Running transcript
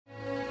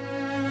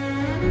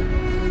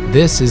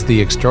This is The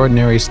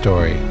Extraordinary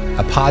Story,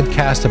 a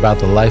podcast about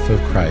the life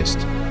of Christ.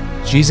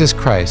 Jesus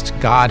Christ,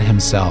 God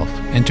Himself,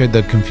 entered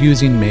the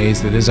confusing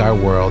maze that is our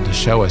world to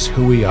show us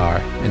who we are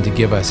and to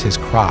give us His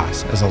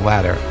cross as a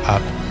ladder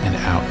up and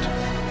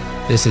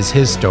out. This is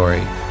His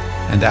story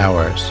and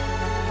ours,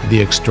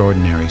 The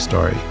Extraordinary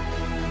Story.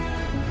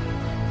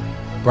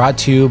 Brought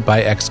to you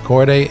by Ex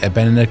Corde at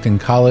Benedictine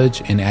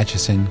College in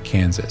Atchison,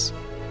 Kansas.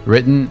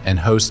 Written and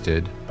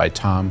hosted by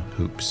Tom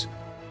Hoops.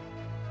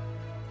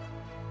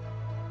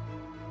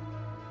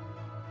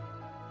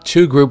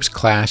 Two groups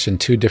clash in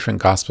two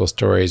different gospel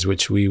stories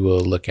which we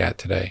will look at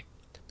today.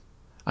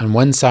 On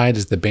one side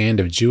is the band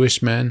of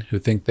Jewish men who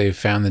think they've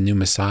found the new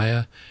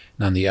Messiah,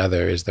 and on the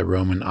other is the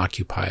Roman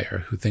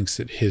occupier who thinks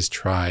that his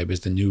tribe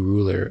is the new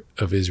ruler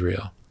of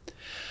Israel.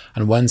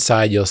 On one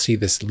side you'll see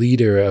this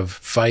leader of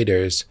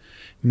fighters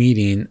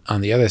meeting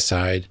on the other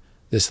side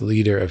this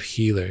leader of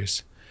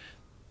healers,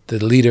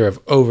 the leader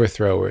of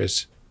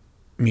overthrowers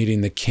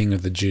meeting the king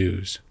of the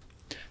Jews.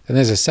 Then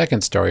there's a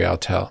second story I'll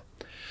tell.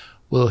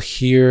 We'll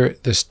hear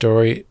the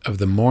story of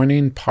the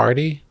mourning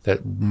party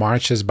that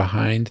marches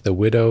behind the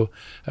widow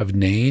of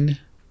Nain,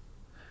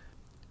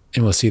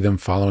 and we'll see them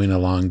following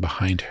along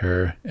behind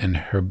her and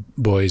her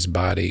boy's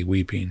body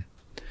weeping.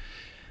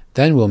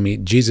 Then we'll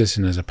meet Jesus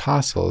and his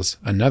apostles,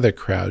 another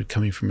crowd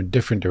coming from a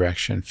different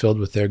direction filled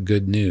with their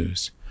good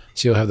news.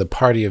 So you'll have the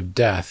party of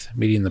death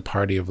meeting the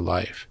party of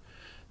life,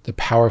 the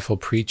powerful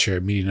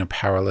preacher meeting a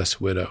powerless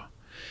widow.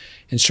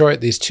 In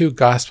short, these two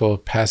gospel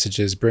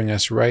passages bring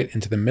us right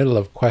into the middle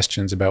of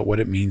questions about what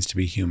it means to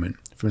be human,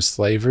 from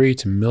slavery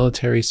to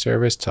military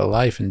service to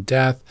life and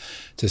death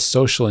to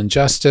social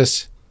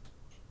injustice.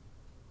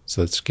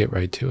 So let's get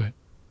right to it.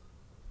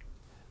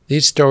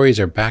 These stories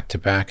are back to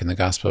back in the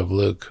Gospel of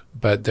Luke,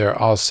 but they're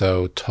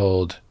also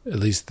told, at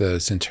least the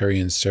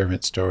Centurion's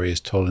servant story is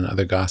told in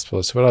other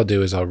Gospels. So what I'll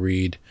do is I'll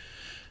read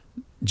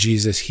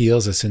Jesus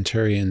heals a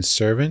Centurion's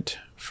servant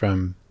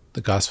from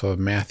the Gospel of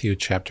Matthew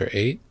chapter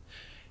 8.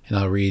 And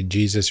I'll read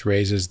Jesus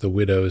raises the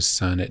widow's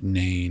son at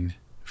Nain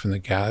from the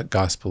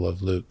Gospel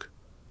of Luke.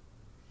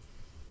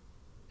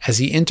 As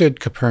he entered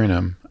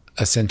Capernaum,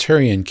 a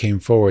centurion came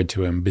forward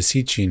to him,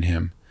 beseeching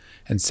him,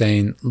 and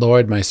saying,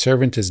 "Lord, my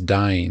servant is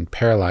dying,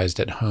 paralyzed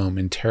at home,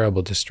 in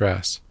terrible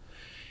distress."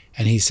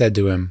 And he said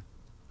to him,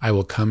 "I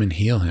will come and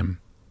heal him."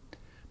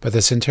 But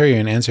the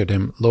centurion answered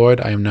him, "Lord,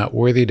 I am not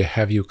worthy to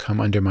have you come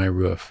under my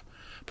roof,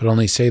 but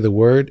only say the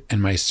word,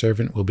 and my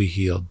servant will be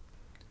healed.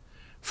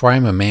 For I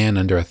am a man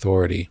under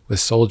authority, with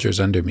soldiers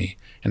under me,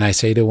 and I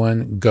say to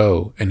one,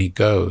 'Go,' and he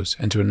goes,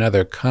 and to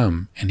another,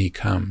 'Come,' and he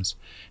comes,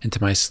 and to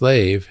my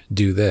slave,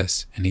 'Do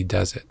this,' and he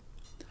does it."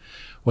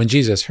 When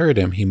Jesus heard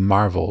him, he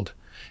marveled,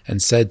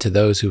 and said to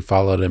those who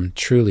followed him,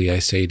 "Truly I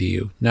say to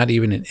you, not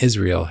even in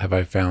Israel have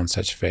I found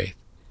such faith.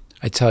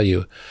 I tell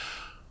you,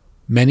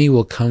 many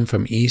will come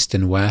from east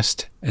and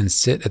west, and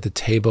sit at the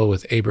table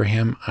with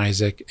Abraham,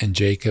 Isaac, and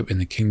Jacob in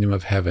the kingdom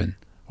of heaven,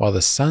 while the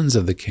sons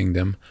of the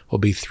kingdom will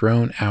be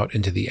thrown out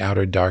into the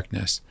outer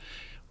darkness.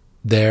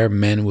 There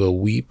men will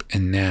weep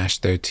and gnash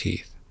their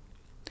teeth."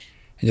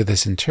 And to the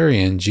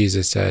centurion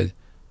Jesus said,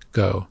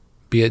 "Go,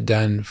 be it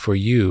done for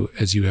you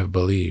as you have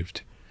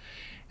believed."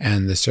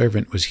 And the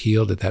servant was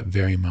healed at that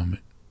very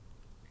moment.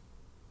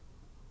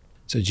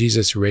 So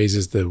Jesus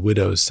raises the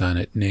widow's son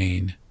at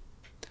Nain.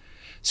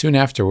 Soon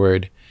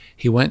afterward,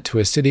 he went to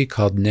a city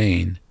called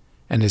Nain,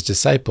 and his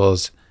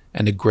disciples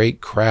and a great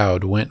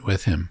crowd went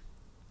with him.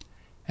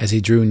 As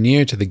he drew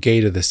near to the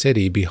gate of the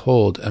city,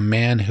 behold, a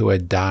man who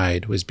had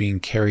died was being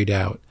carried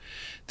out,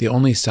 the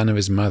only son of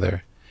his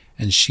mother,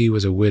 and she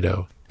was a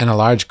widow, and a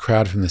large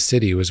crowd from the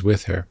city was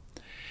with her.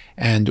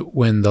 And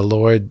when the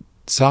Lord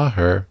saw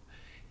her,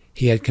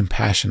 he had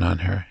compassion on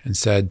her, and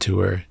said to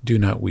her, "Do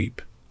not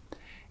weep."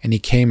 And he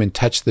came and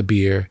touched the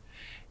bier,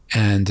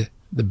 and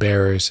the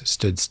bearers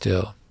stood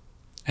still.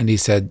 And he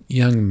said,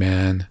 "Young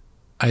man,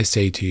 I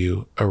say to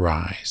you,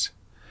 arise."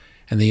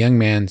 And the young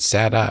man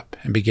sat up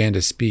and began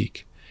to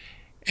speak.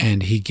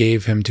 And he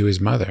gave him to his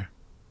mother.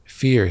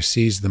 Fear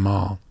seized them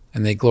all,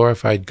 and they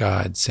glorified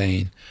God,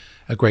 saying,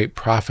 "A great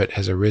prophet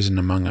has arisen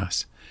among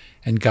us,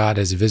 and God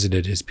has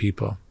visited his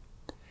people."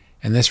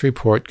 And this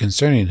report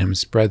concerning him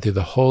spread through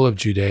the whole of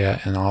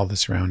Judea and all the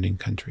surrounding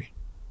country.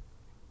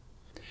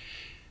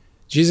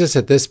 Jesus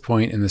at this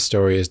point in the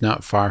story is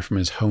not far from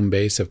his home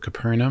base of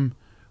Capernaum,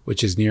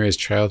 which is near his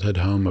childhood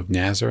home of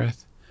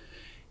Nazareth.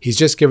 He's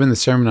just given the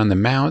Sermon on the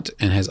Mount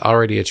and has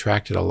already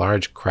attracted a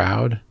large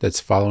crowd that's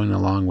following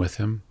along with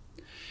him.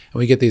 And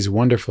we get these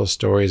wonderful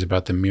stories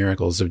about the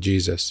miracles of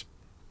Jesus.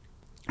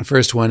 The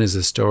first one is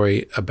the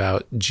story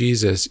about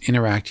Jesus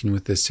interacting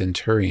with the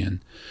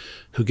centurion,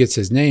 who gets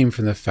his name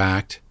from the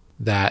fact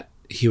that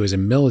he was a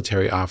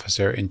military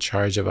officer in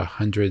charge of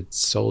 100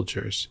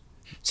 soldiers.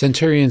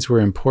 Centurions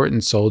were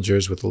important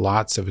soldiers with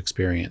lots of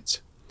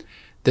experience.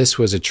 This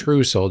was a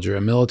true soldier,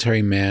 a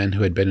military man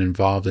who had been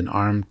involved in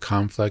armed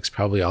conflicts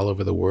probably all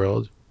over the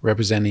world,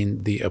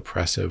 representing the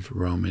oppressive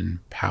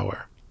Roman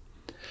power.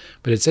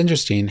 But it's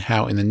interesting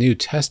how in the New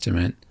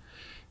Testament,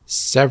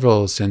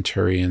 several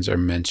centurions are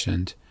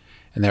mentioned,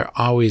 and they're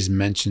always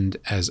mentioned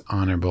as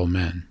honorable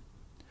men.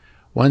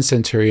 One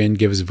centurion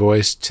gives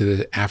voice to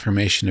the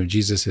affirmation of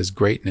Jesus'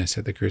 greatness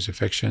at the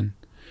crucifixion.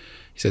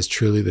 He says,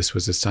 "Truly this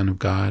was the Son of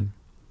God."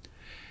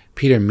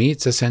 Peter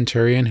meets a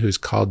centurion who's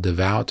called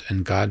devout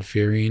and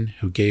God-fearing,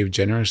 who gave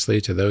generously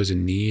to those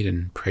in need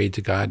and prayed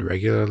to God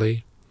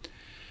regularly.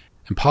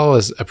 And Paul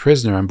is a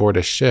prisoner on board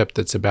a ship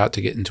that's about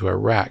to get into a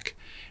wreck,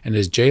 and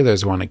his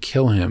jailers want to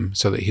kill him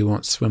so that he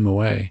won't swim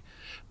away.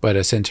 But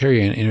a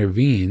centurion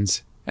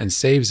intervenes and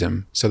saves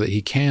him so that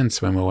he can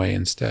swim away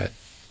instead.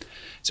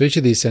 So each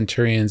of these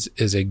centurions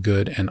is a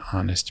good and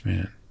honest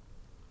man.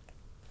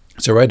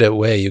 So right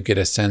away you get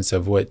a sense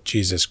of what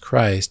Jesus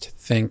Christ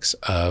thinks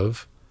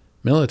of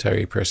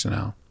military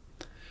personnel.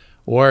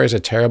 War is a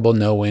terrible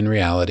no-win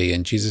reality,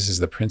 and Jesus is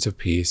the Prince of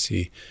Peace.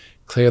 He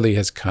clearly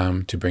has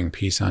come to bring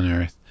peace on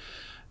earth.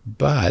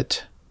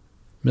 But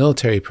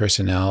military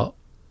personnel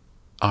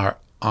are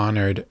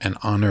honored and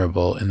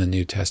honorable in the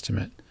New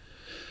Testament.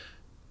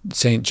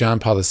 St. John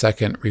Paul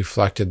II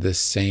reflected this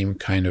same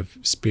kind of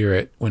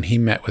spirit when he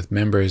met with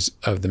members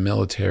of the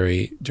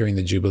military during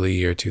the Jubilee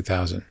year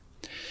 2000.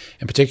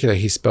 In particular,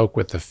 he spoke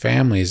with the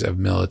families of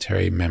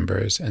military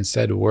members and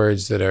said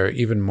words that are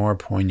even more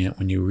poignant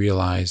when you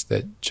realize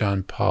that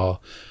John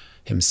Paul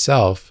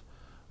himself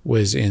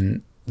was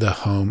in the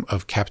home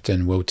of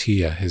Captain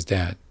Wotia, his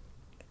dad.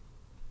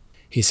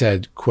 He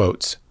said,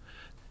 quotes,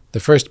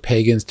 "The first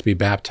pagans to be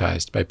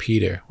baptized by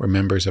Peter were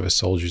members of a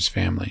soldier's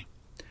family.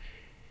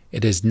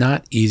 It is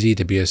not easy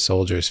to be a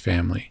soldier's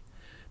family,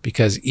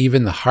 because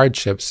even the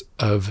hardships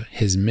of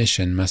his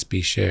mission must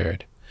be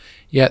shared.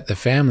 Yet the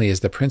family is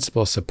the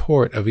principal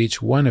support of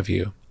each one of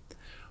you.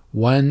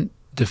 One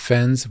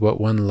defends what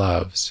one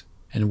loves,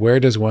 and where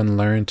does one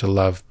learn to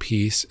love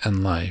peace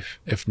and life,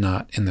 if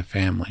not in the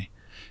family?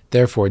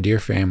 Therefore, dear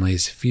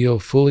families, feel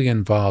fully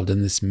involved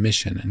in this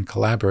mission and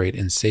collaborate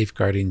in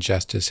safeguarding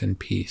justice and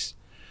peace.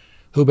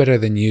 Who better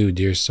than you,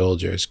 dear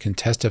soldiers, can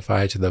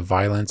testify to the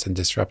violence and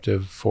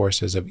disruptive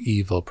forces of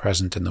evil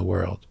present in the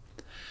world?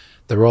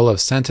 The role of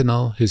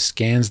sentinel who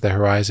scans the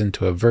horizon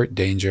to avert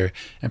danger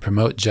and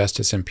promote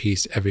justice and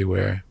peace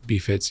everywhere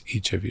befits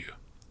each of you."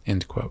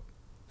 End quote.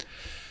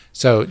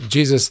 So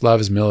Jesus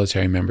loves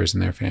military members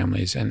and their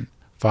families, and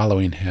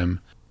following him,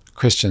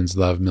 Christians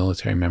love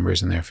military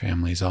members and their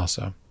families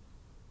also.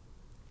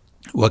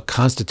 What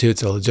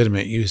constitutes a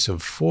legitimate use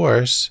of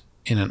force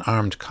in an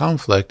armed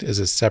conflict is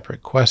a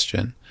separate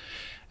question,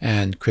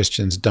 and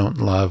Christians don't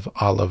love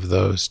all of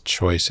those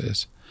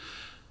choices.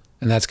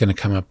 And that's going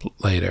to come up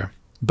later.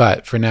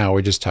 But for now,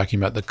 we're just talking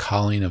about the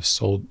calling of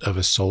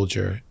a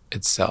soldier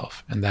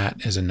itself, and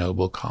that is a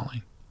noble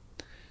calling.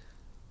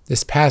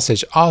 This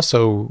passage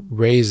also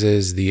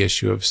raises the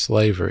issue of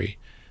slavery,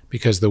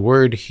 because the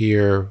word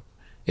here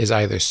is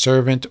either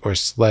servant or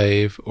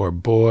slave or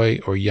boy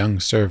or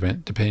young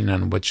servant, depending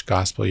on which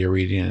gospel you're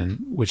reading and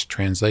which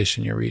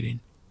translation you're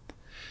reading.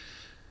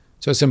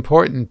 So it's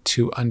important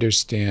to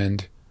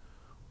understand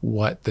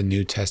what the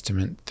New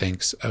Testament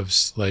thinks of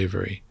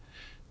slavery.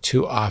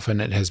 Too often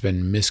it has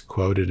been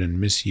misquoted and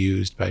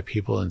misused by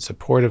people in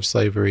support of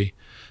slavery.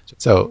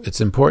 So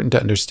it's important to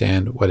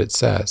understand what it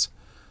says.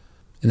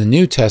 In the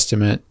New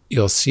Testament,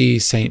 you'll see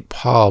St.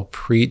 Paul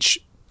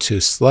preach to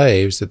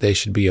slaves that they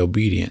should be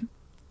obedient,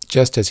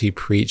 just as he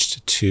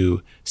preached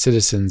to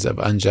citizens of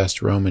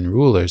unjust Roman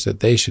rulers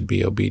that they should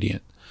be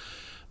obedient.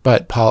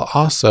 But Paul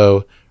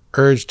also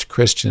urged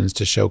Christians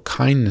to show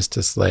kindness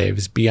to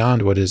slaves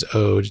beyond what is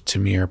owed to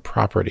mere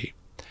property.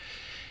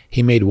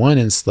 He made one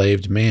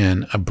enslaved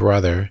man a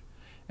brother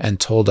and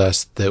told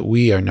us that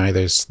we are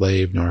neither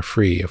slave nor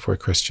free if we're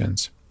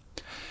Christians.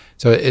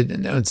 So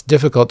it's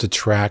difficult to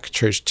track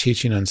church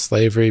teaching on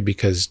slavery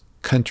because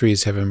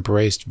countries have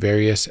embraced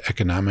various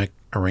economic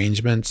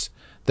arrangements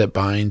that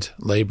bind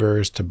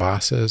laborers to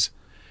bosses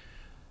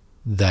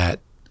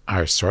that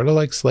are sort of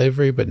like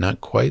slavery, but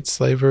not quite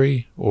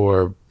slavery,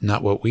 or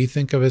not what we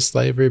think of as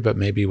slavery, but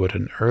maybe what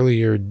an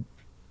earlier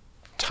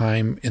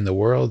time in the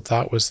world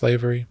thought was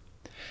slavery.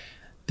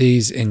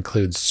 These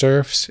include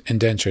serfs,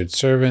 indentured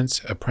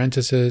servants,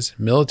 apprentices,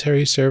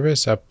 military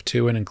service up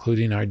to and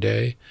including our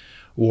day,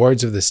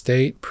 wards of the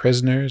state,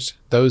 prisoners,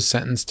 those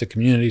sentenced to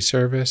community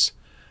service,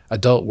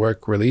 adult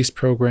work release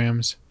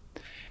programs.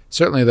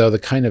 Certainly, though, the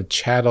kind of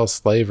chattel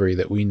slavery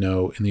that we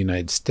know in the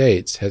United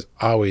States has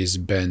always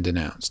been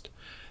denounced.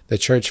 The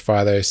church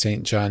father,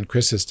 St. John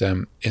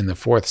Chrysostom, in the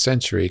 4th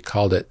century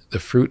called it the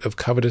fruit of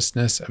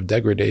covetousness, of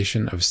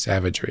degradation, of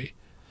savagery.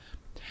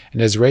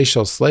 And as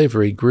racial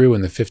slavery grew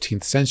in the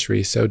 15th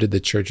century, so did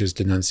the church's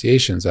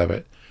denunciations of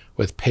it,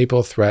 with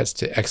papal threats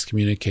to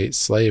excommunicate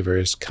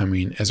slavers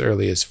coming as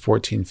early as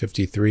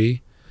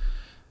 1453.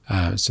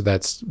 So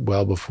that's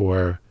well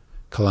before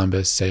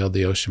Columbus sailed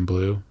the ocean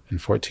blue in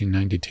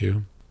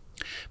 1492.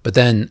 But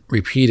then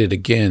repeated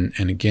again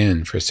and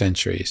again for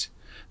centuries.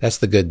 That's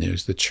the good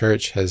news. The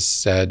church has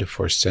said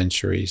for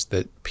centuries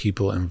that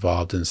people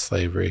involved in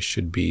slavery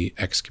should be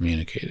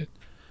excommunicated.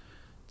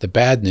 The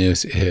bad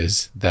news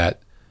is that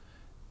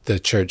the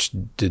church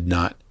did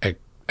not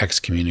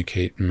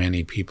excommunicate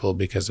many people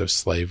because of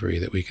slavery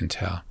that we can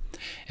tell.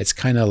 It's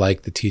kind of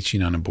like the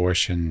teaching on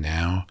abortion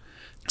now,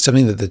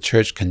 something that the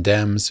church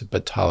condemns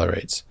but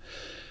tolerates.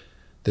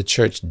 The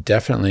church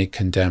definitely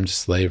condemned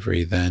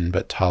slavery then,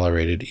 but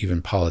tolerated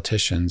even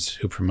politicians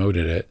who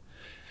promoted it.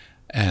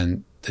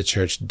 And the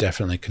church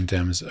definitely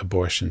condemns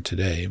abortion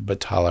today, but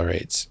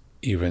tolerates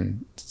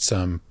even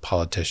some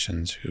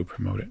politicians who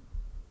promote it.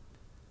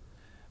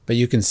 But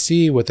you can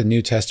see what the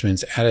New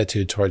Testament's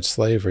attitude towards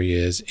slavery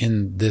is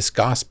in this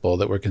gospel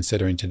that we're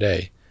considering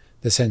today.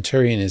 The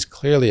centurion is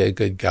clearly a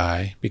good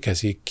guy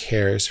because he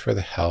cares for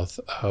the health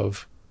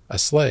of a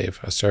slave,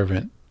 a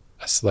servant,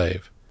 a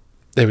slave.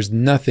 There was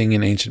nothing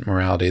in ancient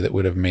morality that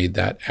would have made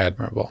that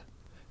admirable.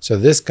 So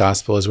this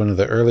gospel is one of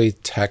the early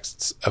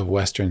texts of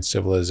Western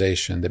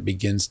civilization that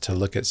begins to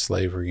look at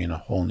slavery in a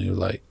whole new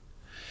light.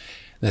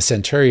 The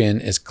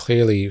centurion is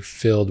clearly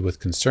filled with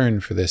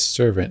concern for this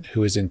servant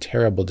who is in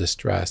terrible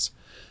distress.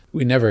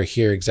 We never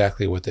hear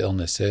exactly what the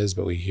illness is,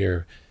 but we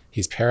hear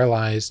he's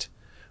paralyzed.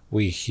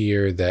 We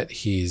hear that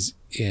he's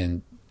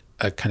in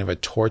a kind of a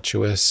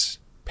tortuous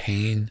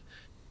pain.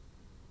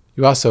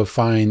 You also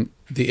find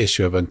the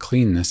issue of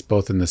uncleanness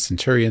both in the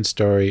centurion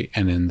story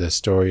and in the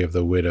story of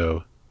the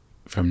widow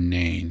from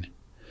Nain.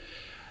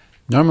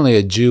 Normally,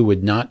 a Jew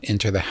would not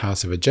enter the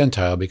house of a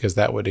Gentile because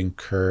that would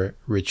incur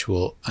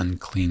ritual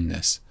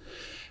uncleanness.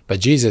 But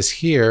Jesus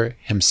here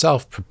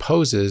himself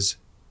proposes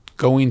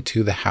going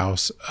to the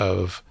house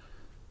of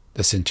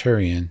the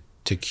centurion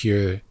to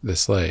cure the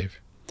slave.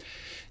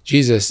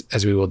 Jesus,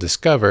 as we will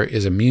discover,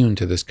 is immune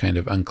to this kind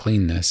of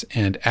uncleanness,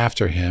 and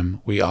after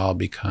him, we all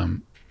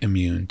become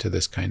immune to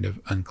this kind of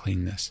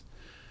uncleanness.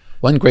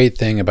 One great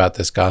thing about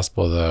this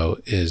gospel, though,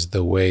 is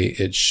the way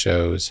it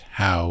shows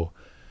how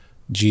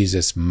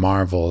Jesus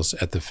marvels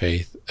at the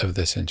faith of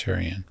the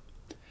centurion.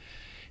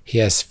 He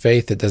has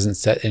faith that doesn't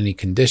set any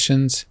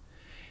conditions.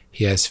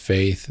 He has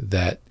faith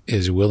that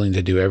is willing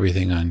to do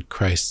everything on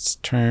Christ's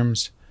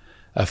terms,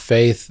 a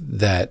faith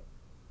that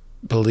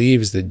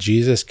believes that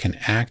Jesus can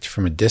act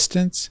from a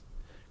distance.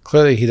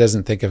 Clearly, he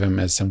doesn't think of him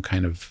as some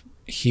kind of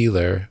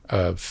healer,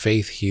 a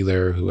faith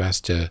healer who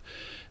has to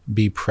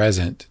be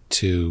present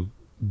to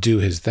do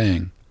his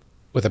thing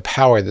with a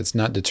power that's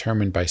not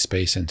determined by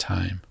space and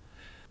time,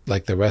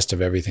 like the rest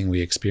of everything we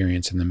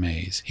experience in the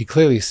maze. He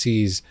clearly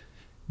sees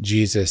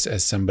Jesus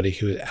as somebody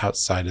who is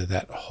outside of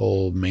that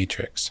whole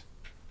matrix.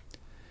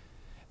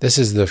 This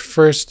is the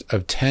first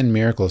of 10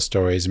 miracle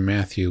stories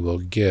Matthew will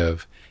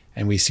give,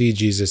 and we see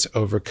Jesus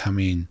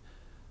overcoming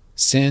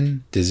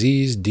sin,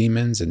 disease,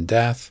 demons, and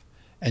death.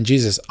 And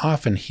Jesus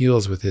often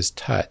heals with his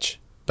touch,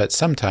 but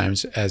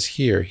sometimes, as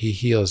here, he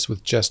heals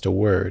with just a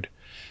word,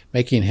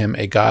 making him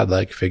a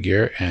godlike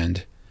figure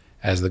and,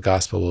 as the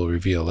gospel will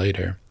reveal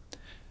later,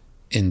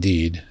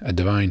 indeed a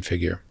divine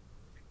figure.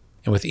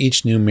 And with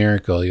each new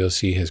miracle, you'll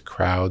see his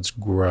crowds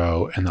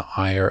grow and the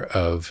ire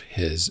of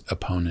his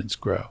opponents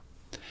grow.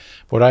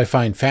 What I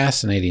find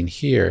fascinating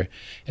here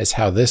is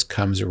how this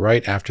comes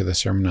right after the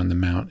Sermon on the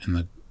Mount in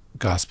the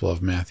Gospel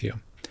of Matthew.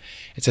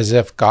 It's as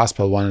if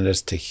gospel wanted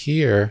us to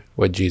hear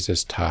what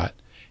Jesus taught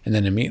and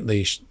then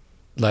immediately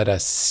let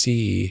us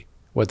see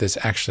what this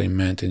actually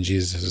meant in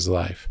Jesus'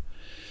 life.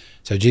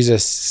 So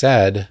Jesus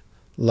said,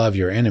 love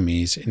your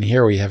enemies, and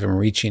here we have him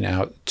reaching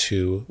out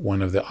to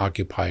one of the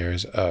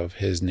occupiers of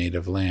his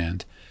native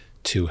land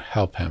to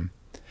help him.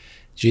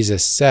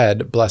 Jesus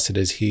said, blessed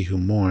is he who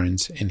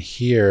mourns, and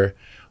here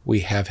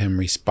we have him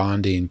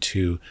responding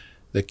to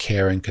the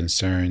care and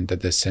concern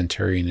that the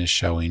centurion is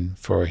showing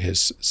for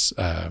his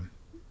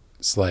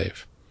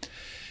slave.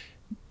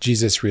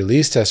 Jesus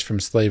released us from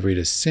slavery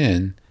to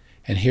sin,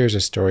 and here's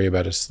a story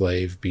about a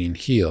slave being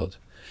healed.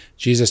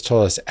 Jesus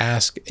told us,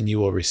 ask and you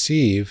will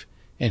receive,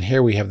 and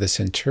here we have the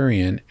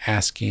centurion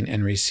asking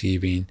and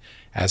receiving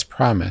as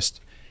promised,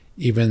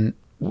 even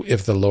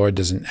if the Lord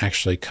doesn't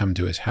actually come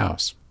to his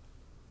house.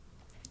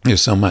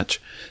 There's so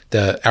much.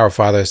 Our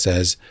Father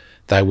says,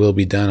 thy will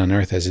be done on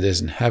earth as it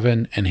is in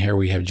heaven, and here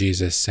we have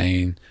Jesus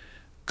saying,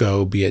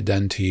 go, be it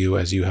done to you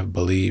as you have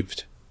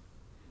believed.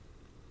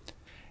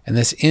 And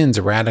this ends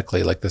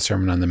radically like the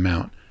Sermon on the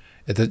Mount.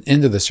 At the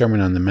end of the Sermon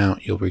on the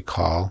Mount, you'll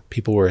recall,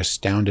 people were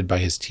astounded by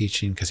his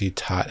teaching because he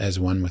taught as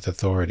one with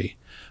authority.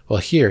 Well,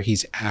 here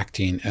he's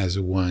acting as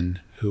one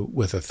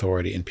with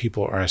authority, and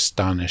people are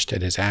astonished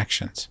at his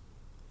actions.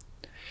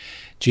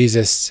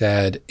 Jesus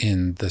said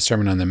in the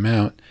Sermon on the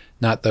Mount,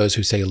 not those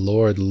who say,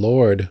 Lord,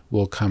 Lord,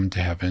 will come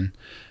to heaven,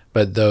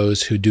 but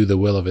those who do the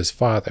will of his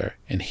Father.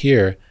 And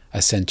here,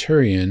 a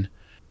centurion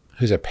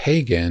who's a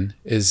pagan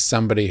is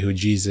somebody who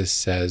Jesus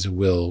says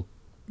will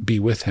be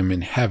with him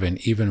in heaven,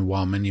 even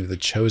while many of the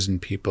chosen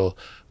people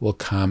will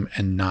come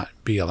and not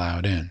be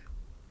allowed in.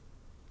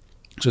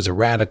 So it's a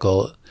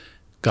radical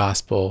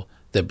gospel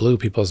that blew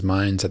people's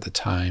minds at the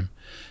time,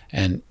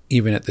 and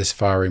even at this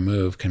far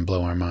remove can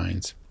blow our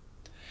minds.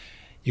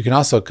 You can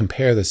also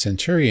compare the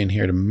centurion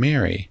here to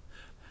Mary.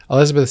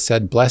 Elizabeth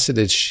said, blessed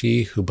is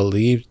she who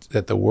believed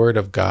that the word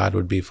of God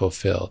would be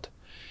fulfilled.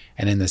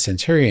 And in the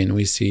centurion,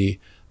 we see,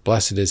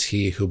 blessed is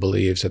he who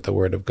believes that the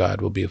word of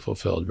God will be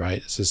fulfilled, right?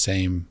 It's the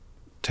same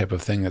type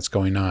of thing that's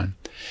going on.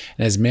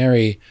 And as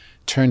Mary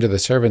turned to the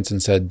servants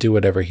and said, "Do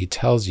whatever he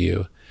tells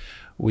you,"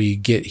 we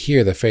get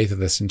here the faith of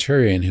the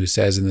centurion, who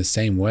says in the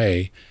same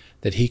way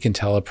that he can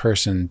tell a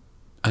person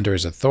under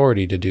his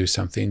authority to do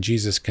something,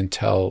 Jesus can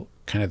tell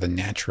kind of the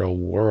natural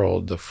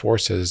world, the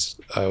forces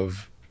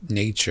of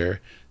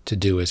nature, to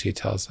do as he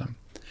tells them.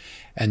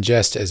 And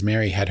just as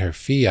Mary had her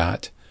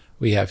fiat,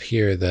 we have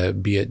here the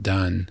 "be it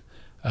done"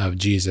 of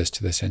Jesus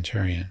to the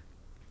centurion.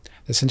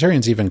 The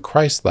centurion's even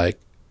Christ-like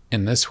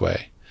in this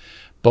way.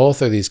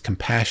 Both are these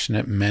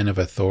compassionate men of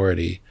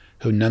authority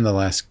who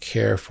nonetheless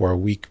care for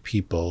weak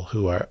people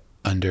who are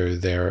under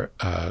their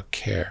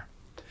care.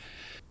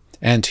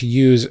 And to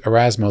use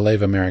Erasmo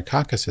Leva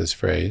Marikakis'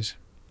 phrase,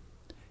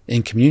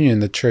 in communion,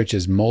 the church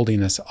is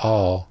molding us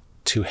all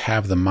to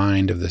have the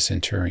mind of the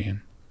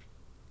centurion.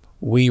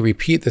 We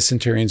repeat the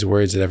centurion's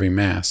words at every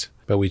Mass,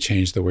 but we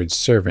change the word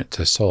servant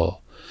to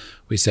soul.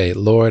 We say,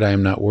 "Lord, I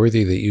am not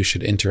worthy that you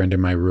should enter under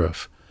my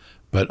roof,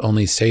 but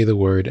only say the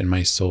word and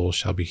my soul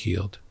shall be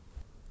healed."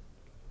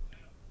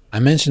 I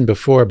mentioned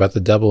before about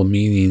the double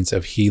meanings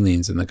of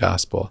healings in the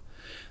gospel.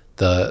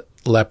 The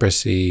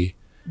leprosy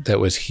that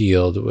was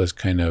healed was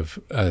kind of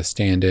a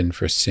stand-in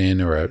for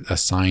sin, or a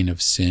sign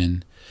of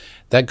sin.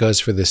 That goes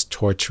for this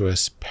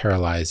tortuous,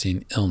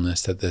 paralyzing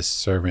illness that this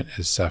servant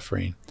is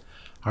suffering.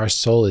 Our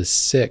soul is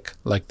sick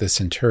like the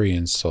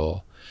centurion's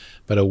soul,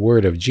 but a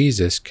word of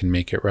Jesus can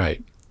make it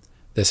right.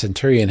 The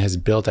centurion has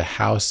built a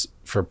house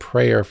for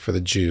prayer for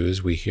the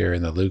Jews, we hear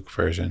in the Luke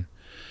version.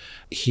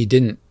 He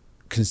didn't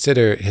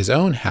consider his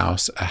own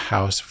house a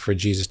house for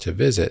Jesus to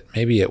visit.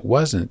 Maybe it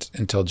wasn't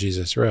until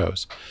Jesus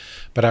rose.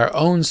 But our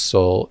own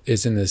soul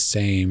is in the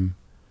same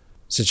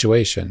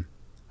situation.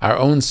 Our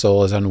own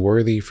soul is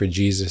unworthy for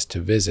Jesus to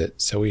visit,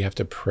 so we have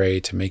to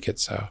pray to make it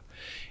so.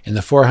 In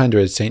the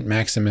 400s, St.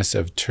 Maximus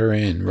of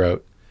Turin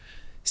wrote,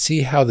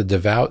 "See how the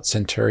devout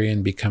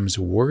centurion becomes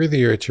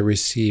worthier to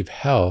receive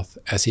health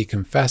as he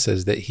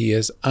confesses that he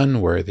is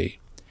unworthy.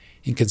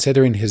 In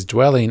considering his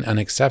dwelling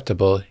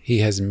unacceptable, he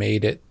has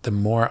made it the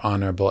more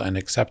honorable and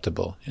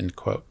acceptable." End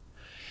quote.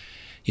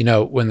 You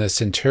know, when the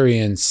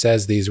centurion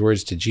says these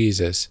words to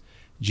Jesus,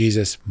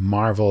 Jesus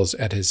marvels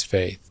at his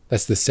faith.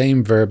 That's the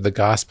same verb the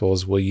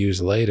Gospels will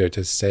use later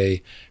to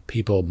say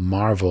people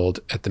marveled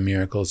at the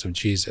miracles of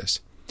Jesus.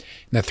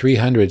 In the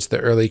 300s, the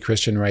early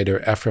Christian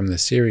writer Ephraim the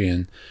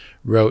Syrian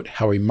wrote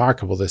how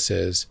remarkable this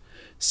is,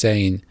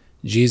 saying,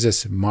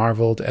 "Jesus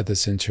marveled at the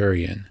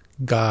centurion.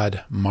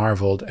 God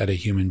marveled at a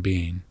human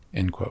being."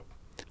 End quote.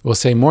 We'll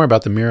say more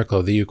about the miracle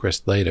of the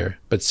Eucharist later,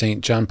 but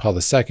St. John Paul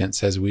II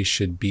says we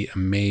should be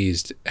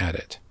amazed at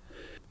it.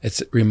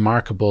 It's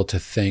remarkable to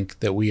think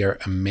that we are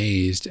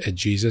amazed at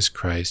Jesus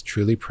Christ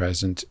truly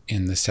present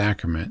in the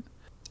sacrament,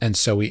 and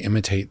so we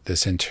imitate the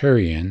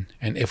centurion,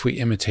 and if we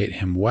imitate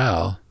him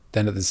well,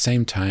 then at the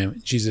same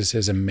time, Jesus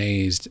is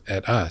amazed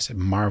at us,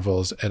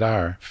 marvels at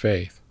our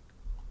faith.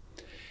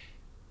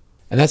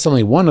 And that's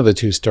only one of the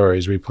two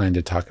stories we plan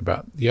to talk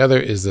about. The other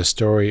is the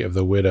story of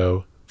the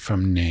widow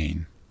from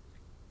Nain.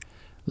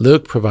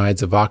 Luke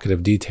provides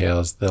evocative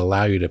details that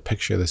allow you to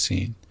picture the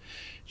scene.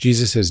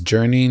 Jesus is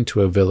journeying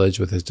to a village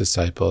with his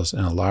disciples,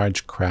 and a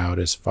large crowd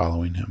is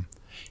following him.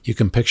 You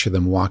can picture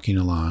them walking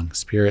along,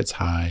 spirits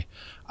high,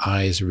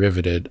 eyes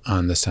riveted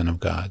on the Son of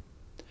God.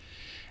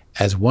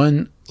 As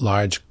one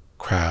large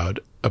crowd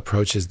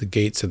approaches the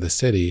gates of the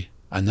city,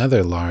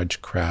 another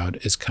large crowd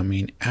is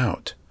coming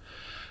out.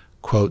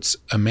 Quotes,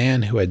 "A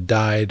man who had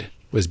died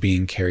was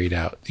being carried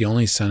out, the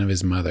only son of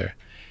his mother,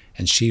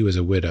 and she was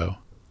a widow.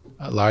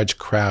 A large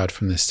crowd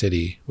from the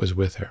city was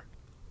with her."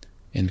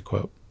 End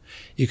quote.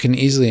 You can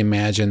easily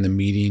imagine the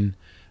meeting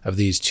of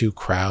these two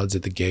crowds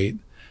at the gate.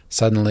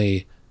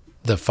 Suddenly,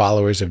 the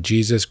followers of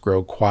Jesus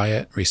grow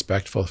quiet,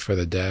 respectful for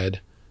the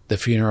dead. The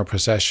funeral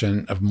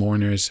procession of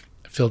mourners,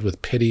 filled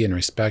with pity and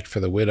respect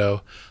for the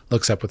widow,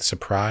 looks up with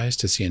surprise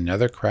to see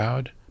another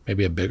crowd,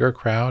 maybe a bigger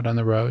crowd on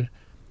the road.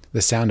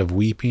 The sound of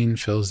weeping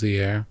fills the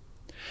air.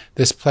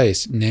 This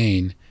place,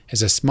 Nain,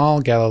 is a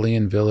small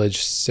Galilean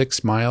village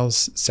 6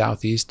 miles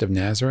southeast of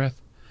Nazareth.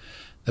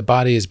 The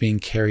body is being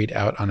carried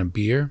out on a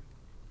bier.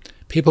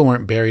 People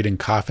weren't buried in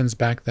coffins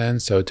back then,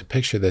 so to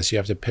picture this, you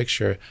have to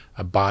picture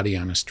a body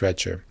on a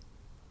stretcher,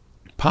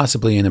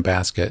 possibly in a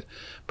basket,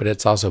 but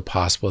it's also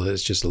possible that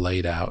it's just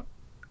laid out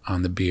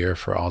on the bier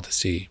for all to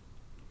see.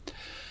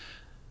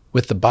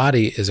 With the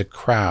body is a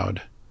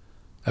crowd.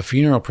 A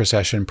funeral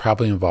procession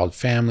probably involved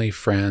family,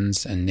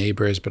 friends, and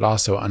neighbors, but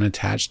also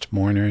unattached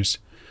mourners,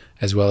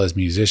 as well as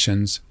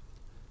musicians.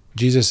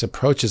 Jesus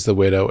approaches the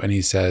widow and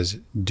he says,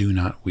 "Do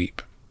not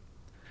weep."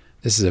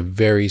 This is a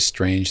very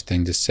strange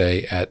thing to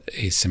say at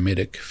a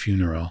Semitic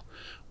funeral,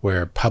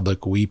 where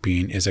public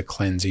weeping is a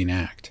cleansing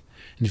act.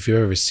 And if you've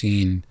ever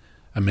seen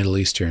a Middle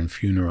Eastern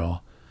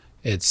funeral,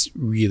 it's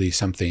really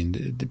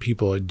something that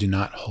people do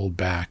not hold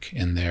back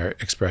in their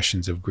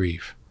expressions of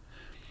grief.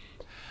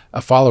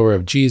 A follower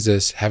of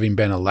Jesus, having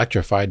been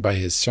electrified by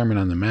his Sermon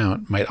on the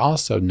Mount, might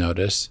also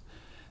notice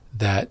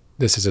that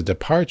this is a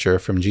departure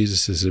from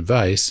Jesus'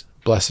 advice,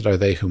 "Blessed are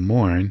they who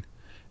mourn,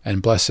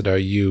 and blessed are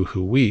you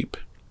who weep."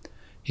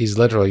 He's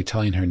literally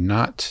telling her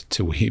not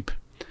to weep.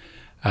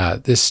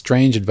 This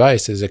strange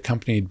advice is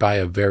accompanied by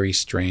a very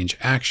strange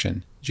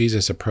action.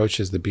 Jesus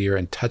approaches the bier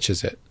and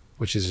touches it,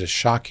 which is a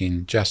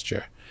shocking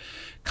gesture.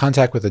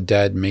 Contact with the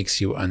dead makes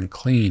you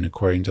unclean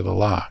according to the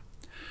law.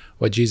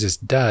 What Jesus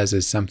does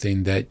is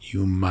something that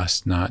you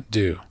must not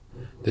do.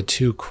 The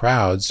two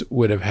crowds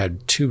would have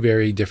had two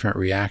very different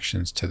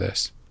reactions to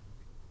this.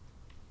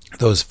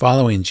 Those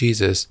following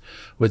Jesus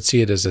would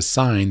see it as a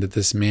sign that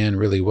this man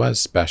really was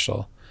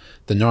special.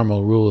 The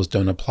normal rules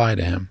don't apply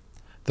to him.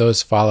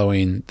 Those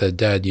following the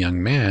dead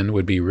young man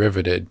would be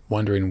riveted,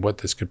 wondering what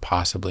this could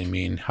possibly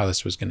mean, how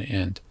this was going to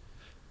end.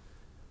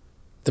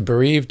 The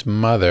bereaved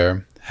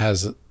mother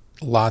has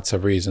lots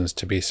of reasons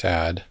to be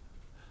sad.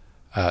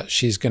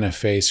 She's going to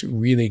face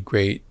really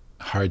great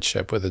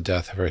hardship with the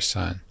death of her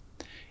son.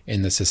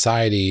 In the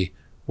society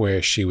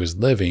where she was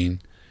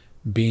living,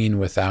 being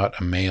without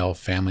a male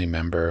family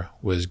member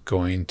was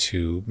going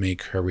to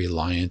make her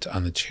reliant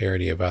on the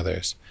charity of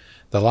others.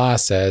 The law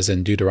says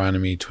in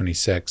Deuteronomy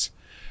 26,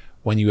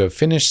 "When you have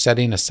finished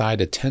setting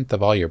aside 1/10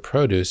 of all your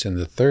produce in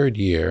the 3rd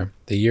year,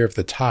 the year of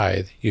the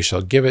tithe, you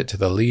shall give it to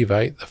the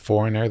Levite, the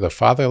foreigner, the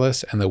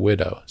fatherless, and the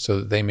widow, so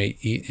that they may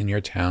eat in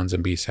your towns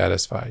and be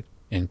satisfied."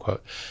 End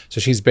quote.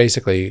 So she's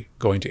basically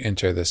going to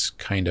enter this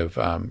kind of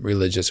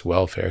religious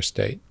welfare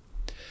state.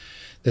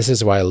 This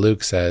is why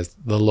Luke says,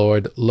 "The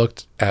Lord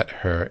looked at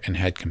her and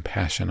had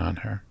compassion on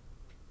her."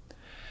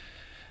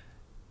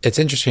 It's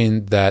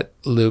interesting that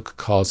Luke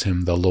calls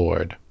him the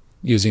Lord,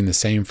 using the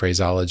same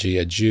phraseology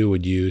a Jew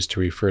would use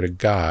to refer to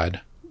God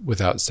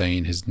without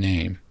saying his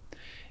name.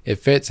 It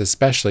fits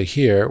especially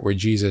here where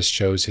Jesus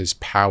shows his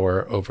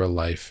power over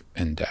life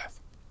and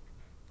death.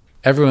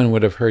 Everyone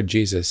would have heard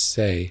Jesus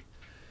say,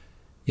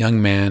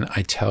 "Young man,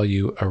 I tell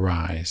you,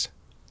 arise."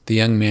 The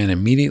young man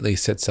immediately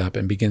sits up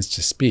and begins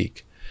to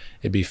speak.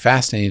 It'd be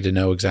fascinating to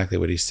know exactly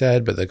what he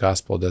said, but the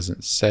gospel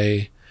doesn't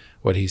say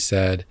what he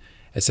said.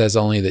 It says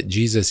only that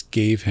Jesus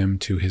gave him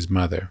to his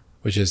mother,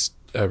 which is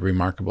a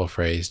remarkable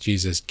phrase.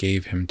 Jesus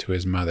gave him to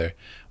his mother.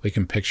 We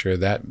can picture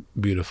that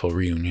beautiful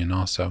reunion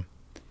also.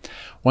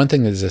 One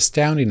thing that is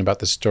astounding about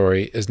the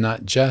story is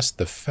not just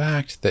the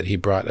fact that he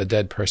brought a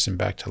dead person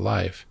back to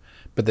life,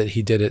 but that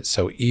he did it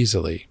so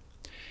easily.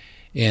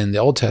 In the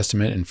Old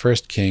Testament, in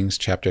 1 Kings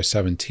chapter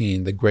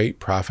 17, the great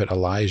prophet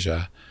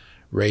Elijah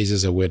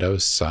raises a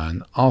widow's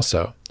son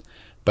also.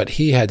 But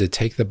he had to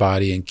take the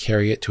body and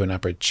carry it to an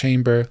upper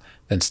chamber,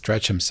 then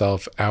stretch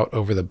himself out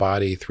over the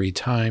body 3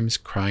 times,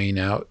 crying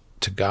out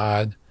to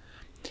God.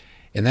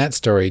 In that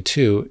story,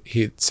 too,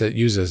 he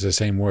uses the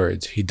same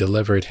words. He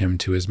delivered him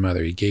to his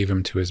mother. He gave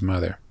him to his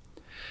mother.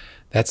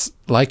 That's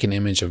like an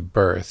image of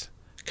birth,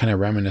 kind of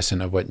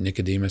reminiscent of what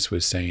Nicodemus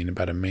was saying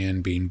about a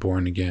man being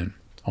born again,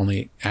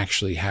 only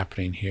actually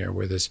happening here,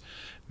 where this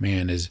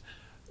man is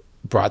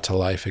brought to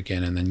life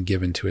again and then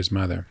given to his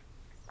mother.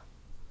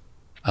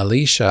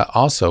 Elisha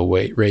also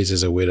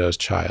raises a widow's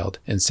child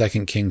in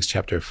 2 Kings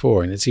chapter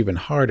 4, and it's even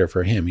harder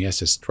for him. He has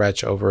to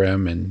stretch over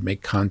him and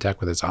make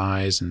contact with his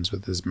eyes and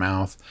with his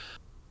mouth.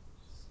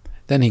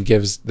 Then he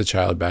gives the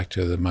child back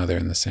to the mother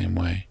in the same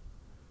way.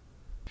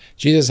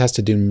 Jesus has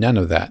to do none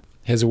of that.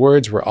 His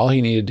words were all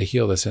he needed to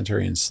heal the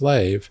centurion's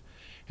slave,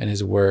 and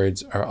his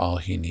words are all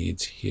he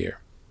needs here.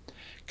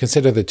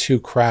 Consider the two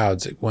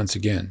crowds once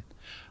again.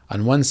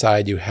 On one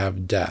side, you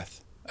have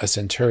death, a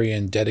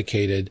centurion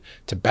dedicated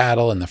to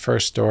battle in the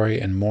first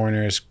story, and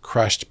mourners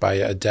crushed by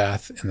a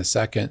death in the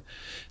second.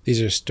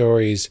 These are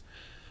stories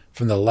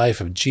from the life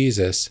of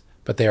Jesus,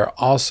 but they are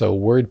also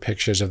word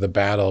pictures of the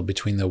battle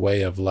between the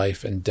way of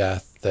life and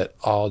death that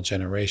all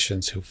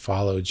generations who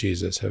follow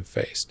Jesus have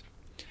faced.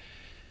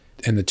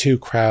 And the two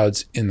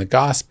crowds in the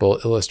gospel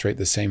illustrate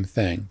the same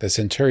thing. The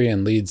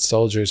centurion leads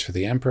soldiers for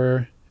the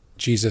emperor.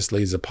 Jesus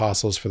leads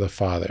apostles for the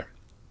Father.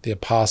 The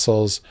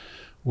apostles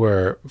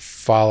were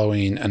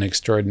following an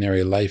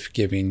extraordinary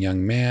life-giving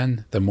young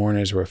man. The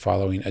mourners were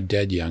following a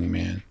dead young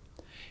man.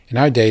 In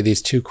our day,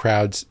 these two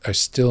crowds are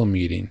still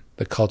meeting,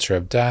 the culture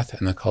of death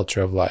and the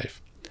culture of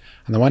life.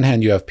 On the one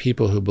hand, you have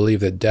people who believe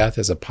that death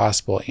is a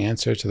possible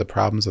answer to the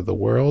problems of the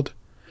world,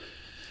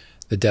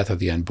 the death of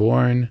the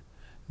unborn,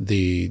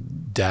 the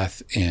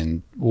death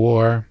in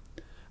war.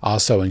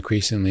 Also,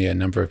 increasingly, a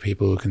number of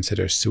people who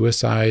consider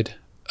suicide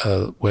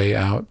a way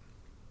out.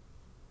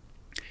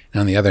 And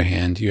on the other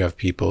hand, you have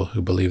people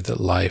who believe that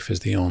life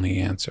is the only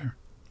answer.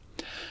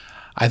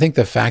 I think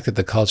the fact that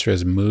the culture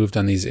has moved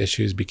on these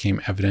issues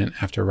became evident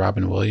after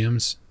Robin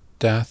Williams'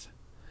 death.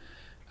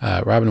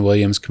 Robin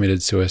Williams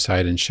committed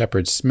suicide, and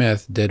Shepard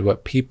Smith did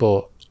what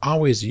people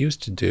always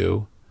used to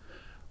do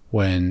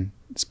when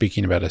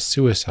speaking about a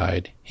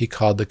suicide. He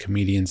called the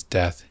comedian's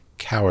death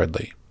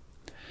cowardly.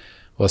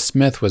 Well,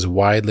 Smith was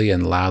widely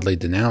and loudly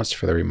denounced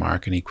for the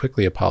remark, and he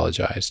quickly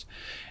apologized.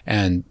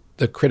 And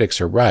the critics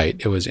are right.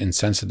 It was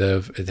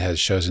insensitive. It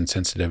shows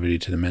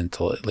insensitivity to the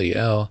mentally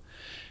ill.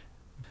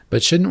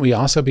 But shouldn't we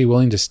also be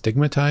willing to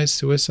stigmatize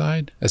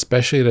suicide,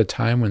 especially at a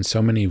time when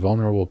so many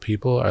vulnerable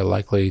people are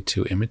likely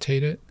to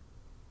imitate it?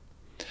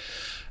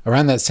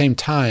 Around that same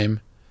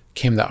time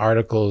came the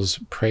articles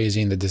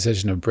praising the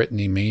decision of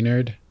Brittany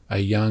Maynard, a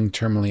young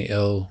terminally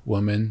ill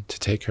woman, to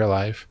take her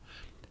life.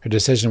 Her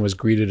decision was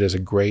greeted as a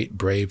great,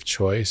 brave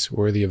choice,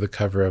 worthy of the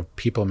cover of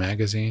People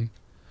magazine,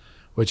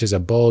 which is a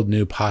bold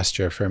new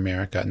posture for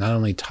America, not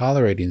only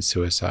tolerating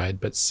suicide,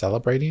 but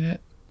celebrating it.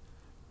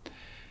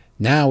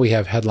 Now we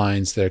have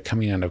headlines that are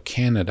coming out of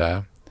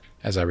Canada,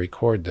 as I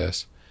record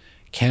this.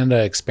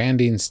 Canada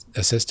expanding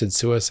assisted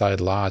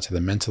suicide law to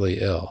the mentally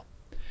ill.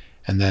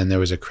 And then there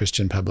was a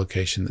Christian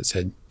publication that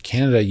said,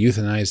 Canada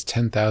euthanized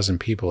 10,000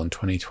 people in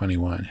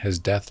 2021. Has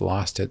death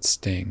lost its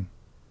sting?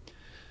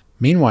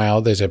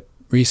 Meanwhile, there's a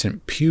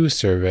recent Pew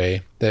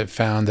survey that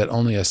found that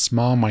only a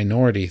small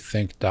minority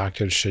think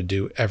doctors should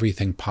do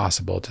everything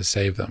possible to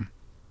save them.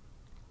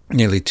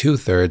 Nearly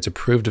 2/3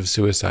 approved of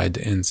suicide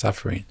to end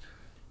suffering.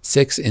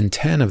 6 in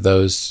 10 of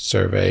those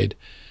surveyed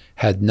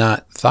had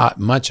not thought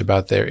much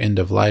about their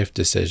end-of-life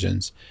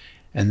decisions,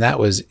 and that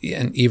was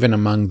even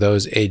among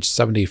those aged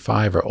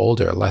 75 or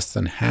older. Less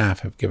than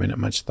half have given it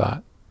much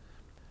thought.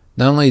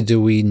 Not only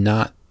do we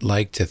not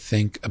like to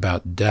think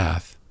about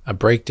death, a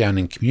breakdown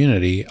in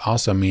community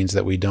also means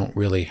that we don't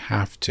really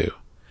have to.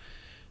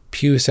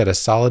 Pew said a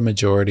solid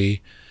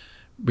majority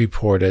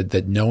reported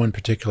that no one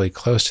particularly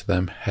close to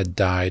them had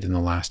died in the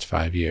last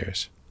 5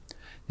 years.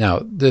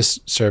 Now, this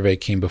survey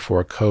came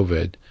before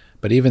COVID,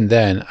 but even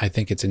then, I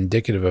think it's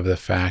indicative of the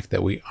fact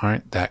that we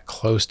aren't that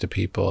close to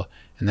people,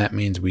 and that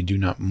means we do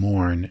not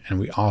mourn, and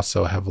we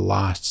also have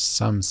lost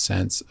some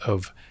sense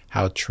of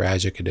how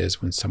tragic it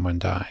is when someone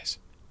dies.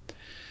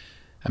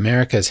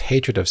 America's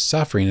hatred of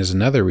suffering is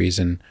another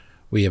reason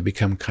we have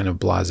become kind of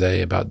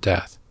blasé about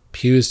death.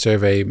 Pew's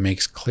survey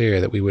makes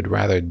clear that we would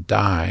rather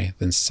die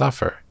than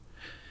suffer.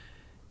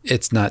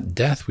 It's not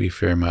death we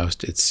fear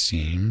most, it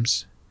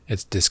seems.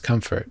 It's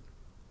discomfort.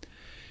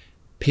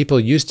 People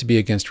used to be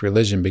against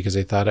religion because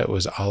they thought it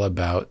was all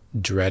about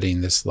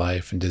dreading this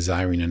life and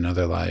desiring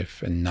another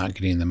life and not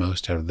getting the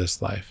most out of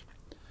this life.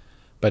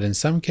 But in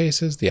some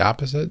cases, the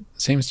opposite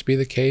seems to be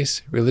the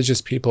case.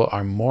 Religious people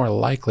are more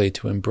likely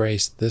to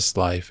embrace this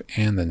life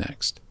and the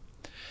next.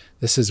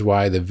 This is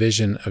why the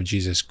vision of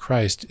Jesus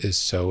Christ is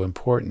so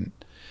important.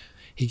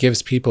 He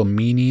gives people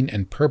meaning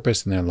and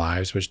purpose in their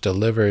lives, which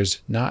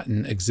delivers not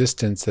an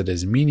existence that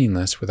is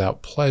meaningless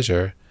without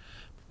pleasure,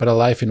 but a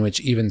life in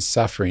which even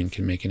suffering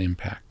can make an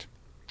impact.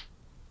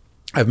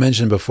 I've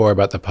mentioned before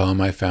about the poem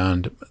I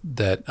found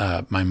that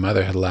my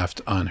mother had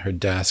left on her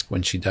desk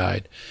when she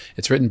died.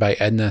 It's written by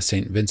Edna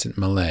St. Vincent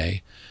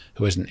Millay,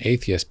 who was an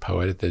atheist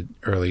poet at the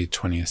early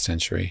 20th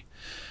century.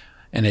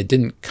 And it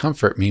didn't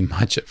comfort me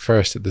much at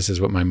first that this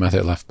is what my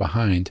mother left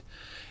behind.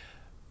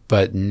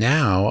 But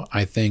now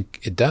I think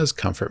it does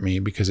comfort me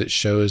because it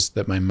shows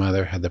that my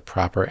mother had the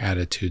proper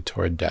attitude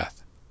toward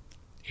death.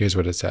 Here's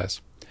what it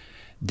says.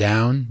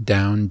 Down,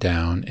 down,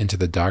 down into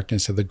the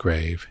darkness of the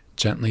grave,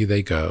 gently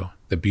they go,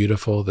 the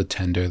beautiful, the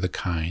tender, the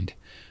kind.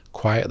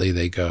 Quietly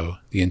they go,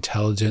 the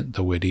intelligent,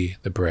 the witty,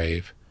 the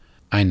brave.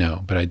 I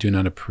know, but I do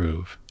not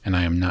approve, and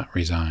I am not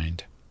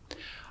resigned.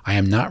 I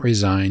am not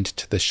resigned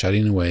to the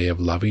shutting away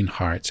of loving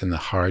hearts in the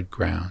hard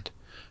ground.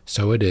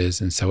 So it is,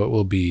 and so it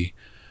will be,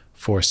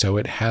 for so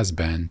it has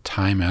been,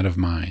 time out of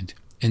mind.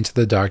 Into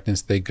the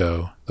darkness they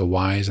go, the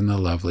wise and the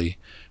lovely,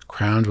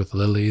 crowned with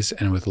lilies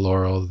and with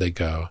laurel they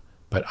go,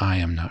 but I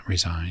am not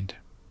resigned.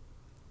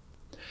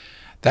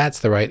 That's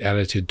the right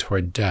attitude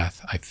toward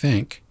death, I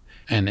think,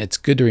 and it's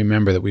good to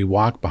remember that we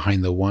walk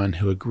behind the one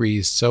who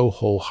agrees so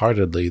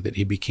wholeheartedly that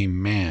he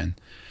became man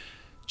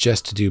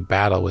just to do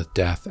battle with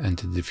death and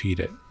to defeat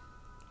it.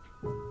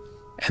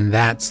 And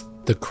that's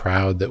the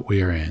crowd that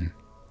we are in.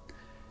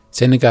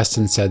 St.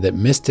 Augustine said that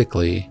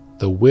mystically,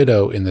 the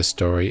widow in the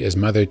story is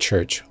Mother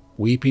Church,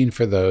 weeping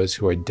for those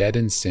who are dead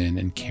in sin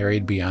and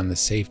carried beyond the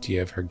safety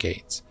of her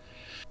gates.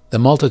 The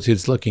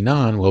multitudes looking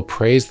on will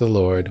praise the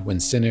Lord when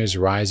sinners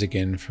rise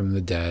again from the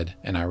dead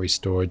and are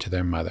restored to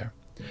their mother.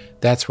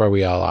 That's where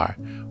we all are.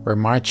 We're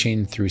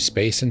marching through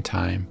space and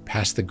time,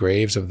 past the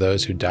graves of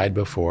those who died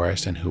before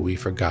us and who we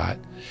forgot,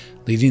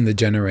 leading the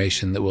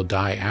generation that will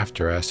die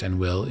after us and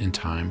will, in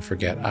time,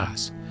 forget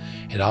us.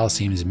 It all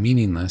seems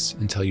meaningless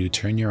until you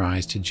turn your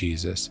eyes to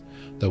Jesus,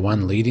 the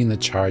one leading the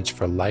charge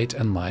for light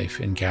and life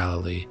in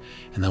Galilee,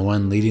 and the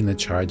one leading the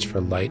charge for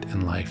light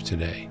and life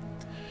today.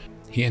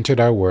 He entered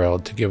our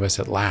world to give us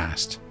at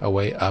last a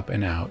way up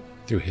and out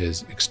through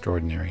his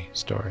extraordinary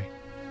story.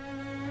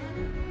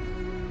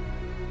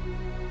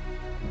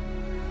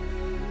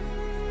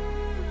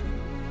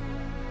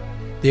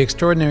 The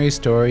Extraordinary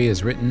Story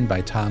is written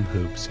by Tom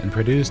Hoops and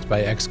produced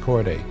by Ex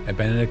Corde at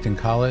Benedictine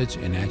College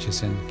in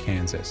Atchison,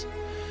 Kansas.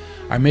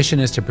 Our mission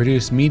is to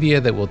produce media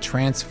that will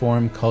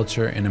transform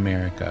culture in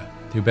America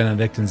through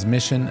Benedictine's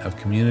mission of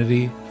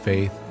community,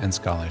 faith, and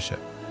scholarship.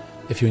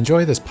 If you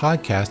enjoy this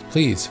podcast,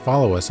 please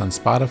follow us on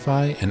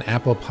Spotify and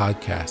Apple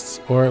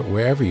Podcasts or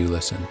wherever you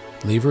listen.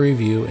 Leave a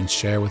review and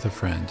share with a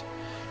friend.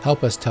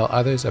 Help us tell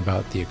others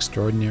about the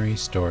extraordinary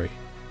story.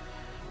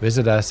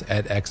 Visit us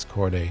at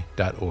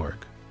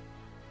xcorde.org.